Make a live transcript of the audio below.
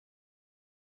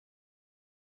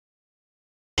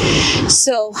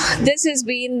So this has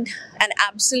been an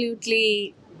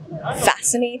absolutely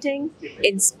fascinating,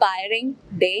 inspiring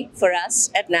day for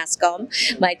us at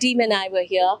NASSCOM. My team and I were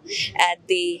here at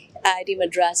the IIT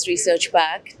Madras Research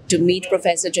Park to meet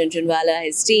Professor Jhunjhunwala,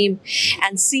 his team,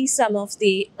 and see some of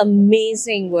the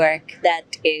amazing work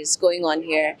that is going on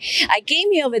here. I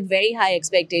came here with very high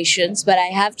expectations, but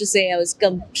I have to say I was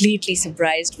completely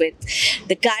surprised with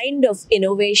the kind of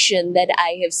innovation that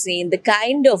I have seen, the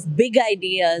kind of big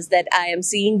ideas that I am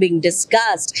seeing being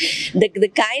discussed,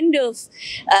 the kind of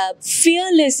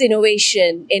fearless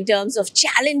innovation in terms of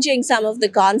challenging some of the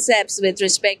concepts with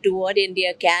respect to what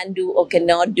India can do or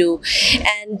cannot do.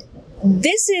 And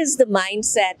this is the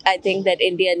mindset I think that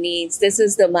India needs. This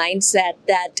is the mindset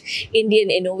that Indian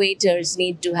innovators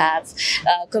need to have.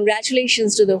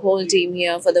 Congratulations to the whole team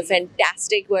here for the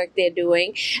fantastic work they're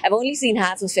doing. I've only seen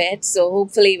half of it, so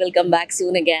hopefully we'll come back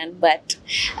soon again. But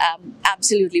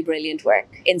absolutely brilliant work,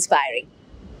 inspiring.